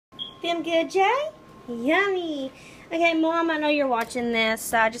Them good, Jay? Yummy. Okay, Mom, I know you're watching this,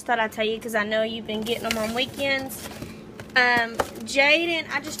 so I just thought I'd tell you because I know you've been getting them on weekends. Jaden,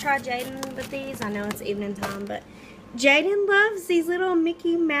 I just tried Jaden with these. I know it's evening time, but Jaden loves these little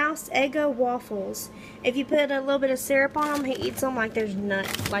Mickey Mouse Eggo waffles. If you put a little bit of syrup on them, he eats them like they're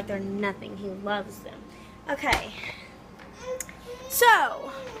nothing. He loves them. Okay.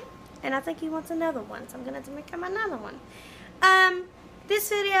 So, and I think he wants another one, so I'm going to make him another one. This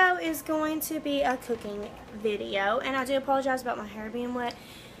video is going to be a cooking video, and I do apologize about my hair being wet.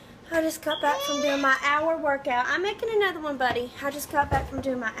 I just got back from doing my hour workout. I'm making another one, buddy. I just got back from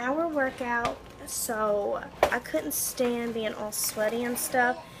doing my hour workout, so I couldn't stand being all sweaty and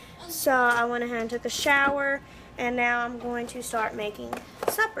stuff. So I went ahead and took a shower, and now I'm going to start making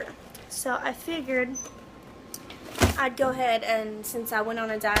supper. So I figured I'd go ahead, and since I went on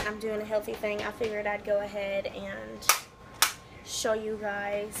a diet and I'm doing a healthy thing, I figured I'd go ahead and show you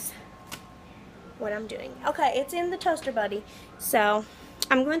guys what I'm doing. Okay, it's in the toaster, buddy. So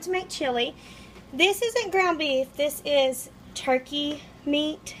I'm going to make chili. This isn't ground beef. This is turkey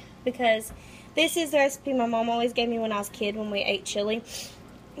meat, because this is the recipe my mom always gave me when I was a kid when we ate chili.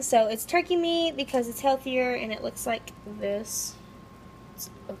 So it's turkey meat because it's healthier, and it looks like this. It's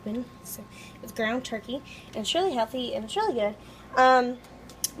open. So it's ground turkey, and it's really healthy, and it's really good.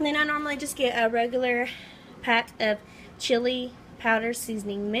 Then I normally just get a regular pack of chili powder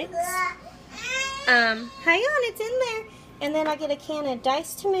seasoning mix. Hang on, it's in there. And then I get a can of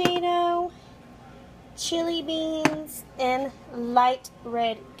diced tomato, chili beans, and light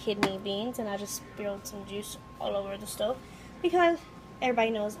red kidney beans. And I just spilled some juice all over the stove because everybody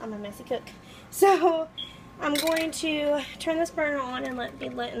knows I'm a messy cook. So I'm going to turn this burner on and be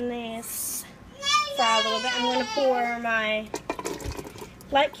letting this fry a little bit. I'm going to pour my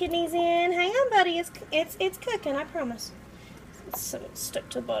light kidneys in. Hang on, buddy. It's cooking, I promise. It's stuck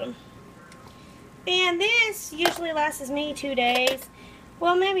to the bottom. And this usually lasts me 2 days.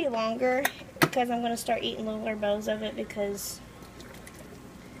 Well, maybe longer, because I'm going to start eating littler bowls of it because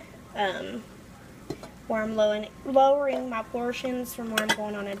where I'm lowering my portions from where I'm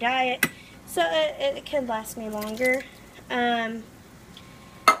going on a diet. So it could last me longer. And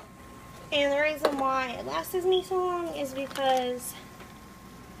the reason why it lasts me so long is because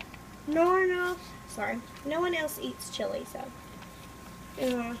no one else eats chili, so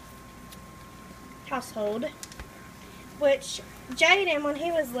in our household. Which Jaden, when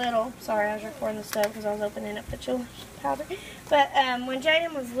he was little, sorry, I was recording the stove because I was opening up the chili powder. But when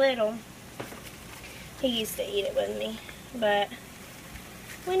Jaden was little, he used to eat it with me. But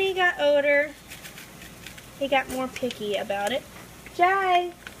when he got older, he got more picky about it.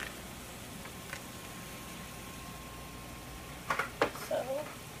 Jay! So,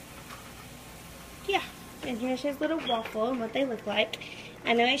 yeah. And here's his little waffle and what they look like.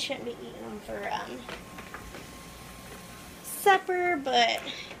 I know he shouldn't be eating them for supper, but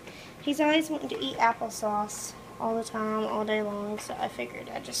he's always wanting to eat applesauce all the time, all day long, so I figured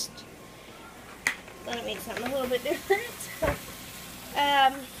I'd just let him eat something a little bit different.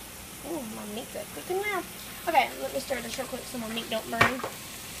 Oh, my meat's up cooking now. Okay, let me stir this real quick so my meat don't burn.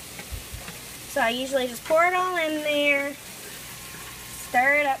 So I usually just pour it all in there,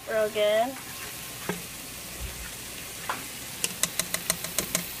 stir it up real good.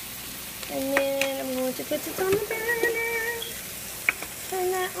 And then I'm going to put this on the burner.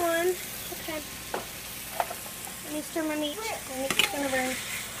 Turn that on. Okay. Let me stir my meat. My meat's going to burn.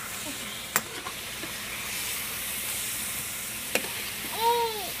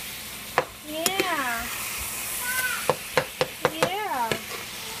 Okay. Yeah. Yeah.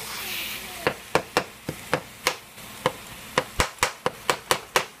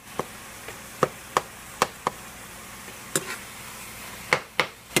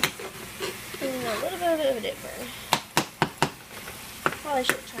 A little bit of it burn. Probably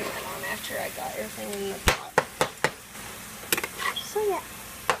should turn that on after I got everything in the pot. So yeah.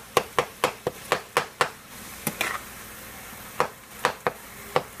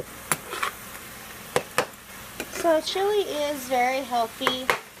 So chili is very healthy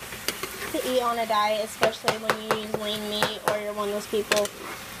to eat on a diet, especially when you use lean meat or you're one of those people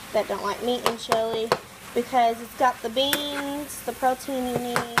that don't like meat and chili, because it's got the beans, the protein you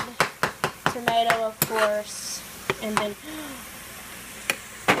need, tomato, of course, and then,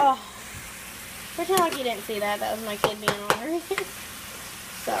 oh, pretend like you didn't see that. That was my kid being ornery.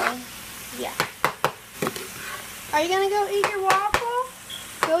 So, yeah. Are you going to go eat your waffle?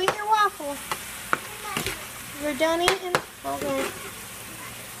 Go eat your waffle. You're done eating? Okay.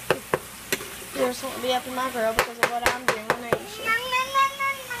 You just won't be up in my grill because of what I'm doing when I eat you.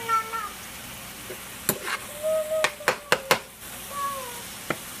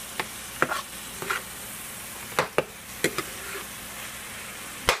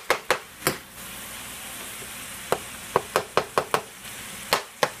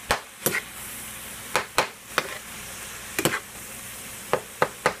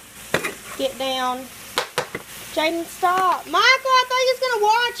 Get down. Jaden, stop. Michael, I thought he was going to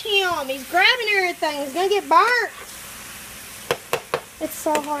watch him. He's grabbing everything. He's going to get burnt. It's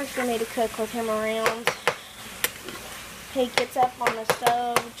so hard for me to cook with him around. He gets up on the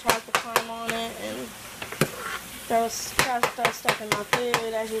stove, tries to climb on it, and tries to throw stuff in my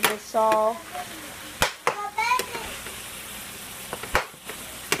food, as you just saw.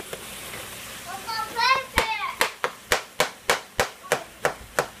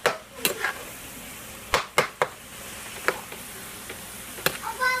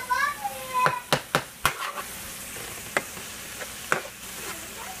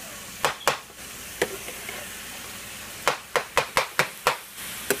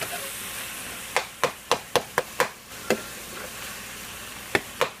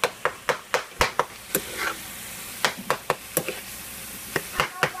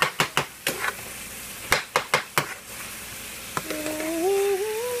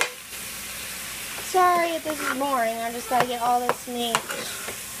 Sorry if this is boring. I just gotta get all this meat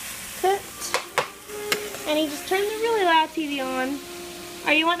cooked. And he just turned the really loud TV on.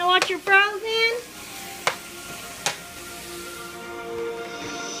 Are you wanting to watch your Frozen?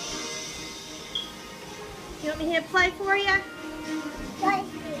 You want me to hit play for you?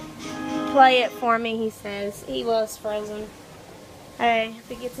 Play it for me, he says. He loves Frozen. Hey,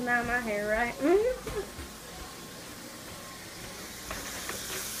 if it gets him out of my hair, right?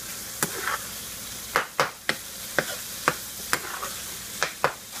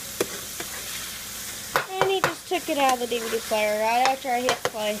 Took it out of the DVD player right after I hit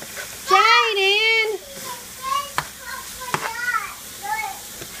play. Jaden!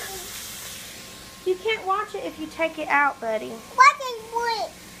 You can't watch it if you take it out, buddy.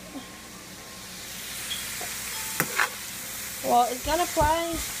 Well, it's gonna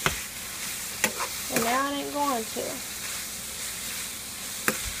play, and now it ain't going to.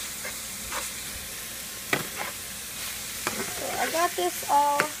 So I got this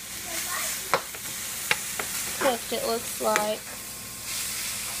all cooked, it looks like.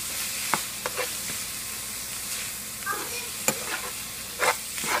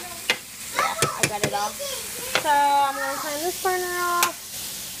 I got it off. So I'm going to turn this burner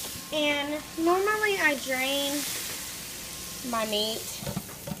off. And normally I drain my meat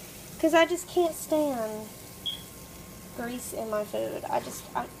because I just can't stand grease in my food.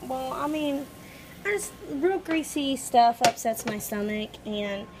 Real greasy stuff upsets my stomach,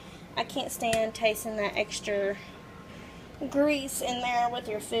 and I can't stand tasting that extra grease in there with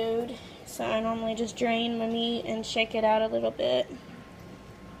your food. So I normally just drain my meat and shake it out a little bit.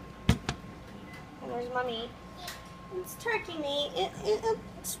 And there's my meat. It's turkey meat.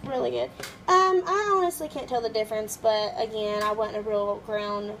 It's really good. I honestly can't tell the difference, but again, I wasn't a real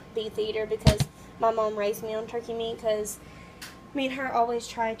ground beef eater because my mom raised me on turkey meat, because me and her always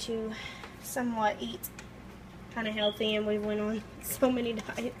try to somewhat eat kind of healthy, and we went on so many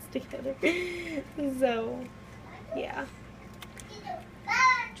diets together. So yeah,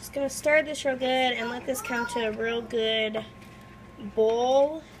 just gonna stir this real good and let this come to a real good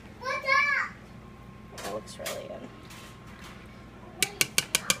boil. That looks really good.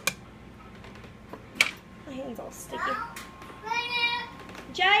 My hand's all sticky.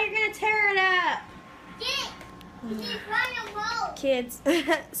 Jay, you're gonna tear it up. Kids.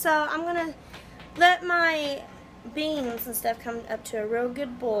 So I'm gonna let my beans and stuff come up to a real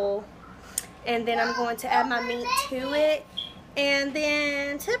good boil, and then I'm going to add my meat to it, and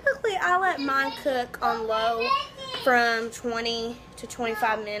then typically I let mine cook on low from 20 to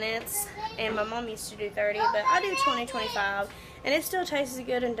 25 minutes, and my mom used to do 30, but I do 20, 25, and it still tastes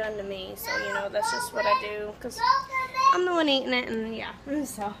good and done to me. So you know, that's just what I do because I'm the one eating it, and yeah.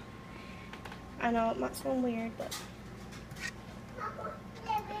 So I know it might sound weird, but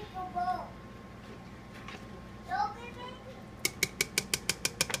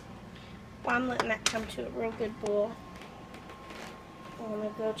well, I'm letting that come to a real good boil. I'm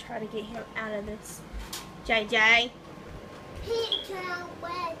going to go try to get him out of this. JJ.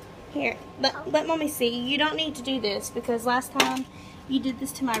 Here, let mommy see. You don't need to do this because last time you did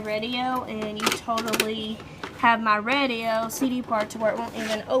this to my radio and you totally have my radio CD part to where it won't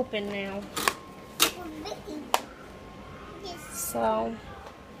even open now. So,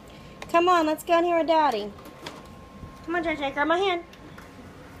 come on, let's go in here with Daddy. Come on, JJ, grab my hand.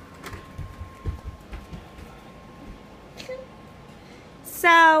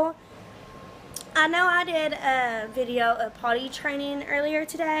 So, I know I did a video of potty training earlier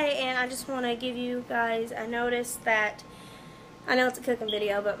today, and I just want to give you guys a notice that, I know it's a cooking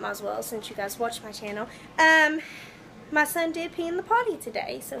video, but might as well since you guys watch my channel. My son did pee in the potty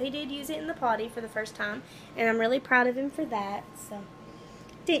today, so he did use it in the potty for the first time, and I'm really proud of him for that. So,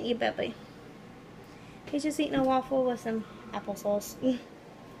 Didn't you, Bubby? He's just eating a waffle with some applesauce.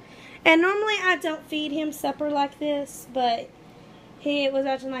 And normally I don't feed him supper like this, but he was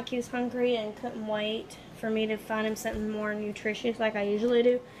acting like he was hungry and couldn't wait for me to find him something more nutritious like I usually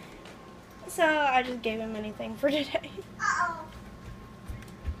do. So I just gave him anything for today. Uh-oh.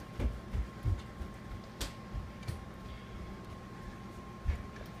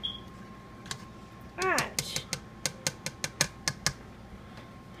 Alright.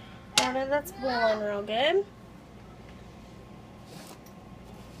 Now that's boiling real good.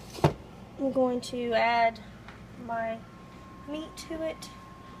 I'm going to add my meat to it.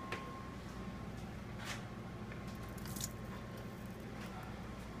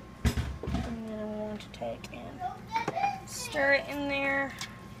 And then I'm going to take and stir it in there.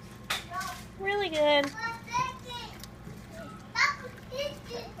 Really good.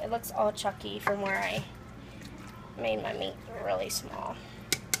 It looks all chunky from where I made my meat really small.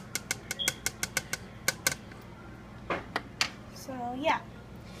 So yeah.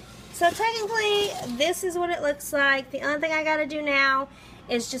 So technically this is what it looks like. The only thing I gotta do now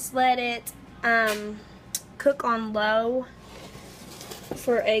is just let it cook on low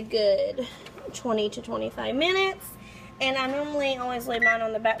for a good 20 to 25 minutes. And I normally always leave mine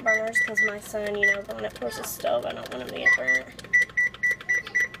on the back burners because my son, you know, going up towards the stove, I don't want him to get burnt.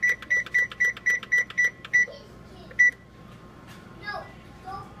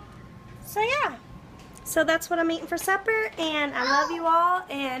 So yeah, so that's what I'm eating for supper, and I love you all,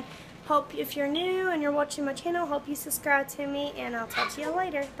 and hope if you're new and you're watching my channel, hope you subscribe to me, and I'll talk to you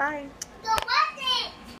later. Bye.